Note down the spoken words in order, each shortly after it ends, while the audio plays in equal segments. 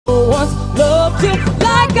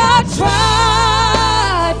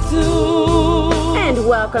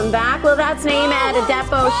welcome back. Well, that's Naima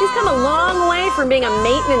Adedapo. She's come a long way from being a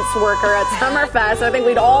maintenance worker at Summerfest. I think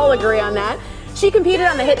we'd all agree on that. She competed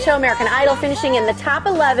on the hit show American Idol, finishing in the top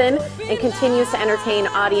 11, and continues to entertain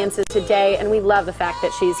audiences today. And we love the fact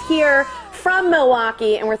that she's here from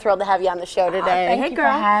Milwaukee, and we're thrilled to have you on the show today. Thank you for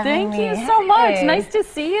having me. Thank you so much. Nice to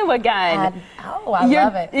see you again. I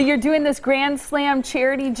love it. You're doing this Grand Slam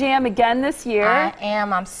Charity Jam again this year. I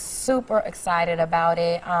am. I'm super excited about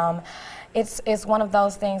it. It's one of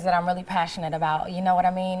those things that I'm really passionate about. You know what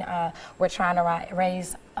I mean? We're trying to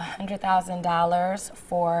raise $100,000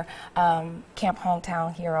 for Camp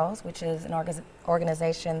Hometown Heroes, which is an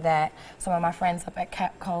organization that some of my friends up at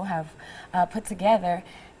CAPCO have put together.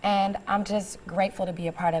 And I'm just grateful to be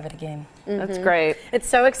a part of it again. That's great. It's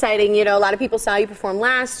so exciting. You know, a lot of people saw you perform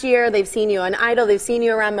last year. They've seen you on Idol. They've seen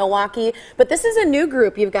you around Milwaukee. But this is a new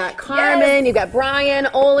group. You've got Carmen, you've got Brian,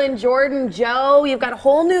 Olin, Jordan, Joe. You've got a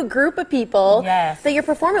whole new group of people that you're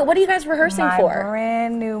performing. What are you guys rehearsing for? My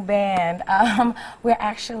brand new band. We're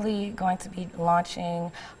actually going to be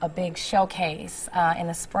launching a big showcase in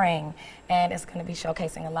the spring. And it's going to be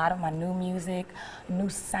showcasing a lot of my new music, new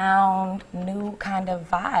sound, new kind of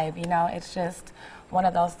vibe. You know, it's just one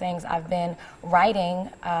of those things. I've been writing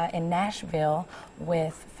in Nashville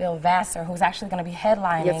with Phil Vassar, who's actually going to be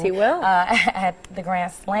headlining. Yes, he will. At the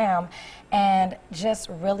Grand Slam. And just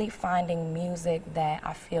really finding music that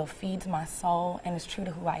I feel feeds my soul and is true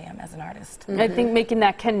to who I am as an artist. I think making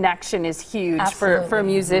that connection is huge for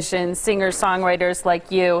musicians, singers, songwriters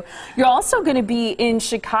like you. You're also going to be in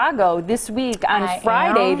Chicago this week on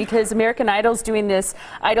Friday because American Idol's doing this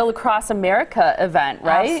Idol Across America event,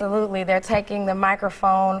 right? Absolutely. They're taking the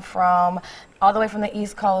microphone from all the way from the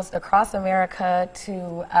East Coast across America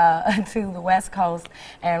to the West Coast,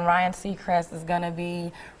 and Ryan Seacrest is going to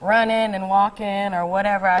be running and walking or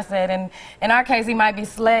whatever. I said, and in our case, he might be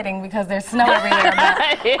sledding because there's snow everywhere.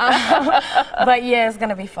 But yeah, it's going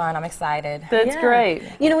to be fun. I'm excited. That's great.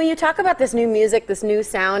 You know, when you talk about this new music, this new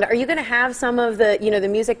sound, are you going to have some of the, you know, the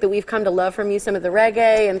music that we've come to love from you, some of the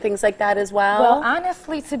reggae and things like that as well? Well,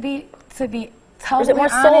 honestly, to be totally is it more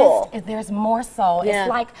soul? honest, there's more soul. It's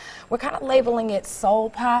like we're kind of labeling it soul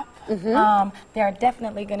pop. There are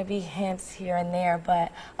definitely going to be hints here and there,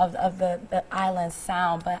 but of the island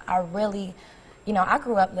sound. But I really, you know, I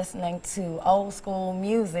grew up listening to old school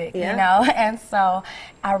music, you know, and so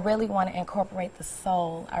I really want to incorporate the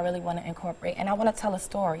soul. I really want to incorporate, and I want to tell a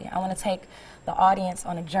story. I want to take the audience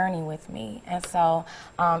on a journey with me. And so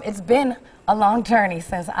it's been a long journey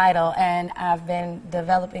since Idol, and I've been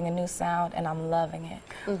developing a new sound, and I'm loving it.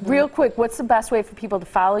 Real quick, what's the best way for people to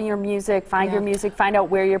follow your music, find your music, find out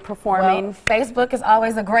where you're performing? Well, Facebook is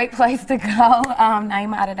always a great place to go.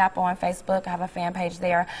 Naima Adedapo on Facebook. I have a fan page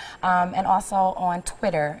there. And also on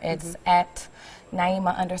Twitter, it's at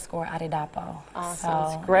Naima _Adedapo. Awesome.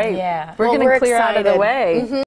 That's great. Yeah. We're going to clear out of the way.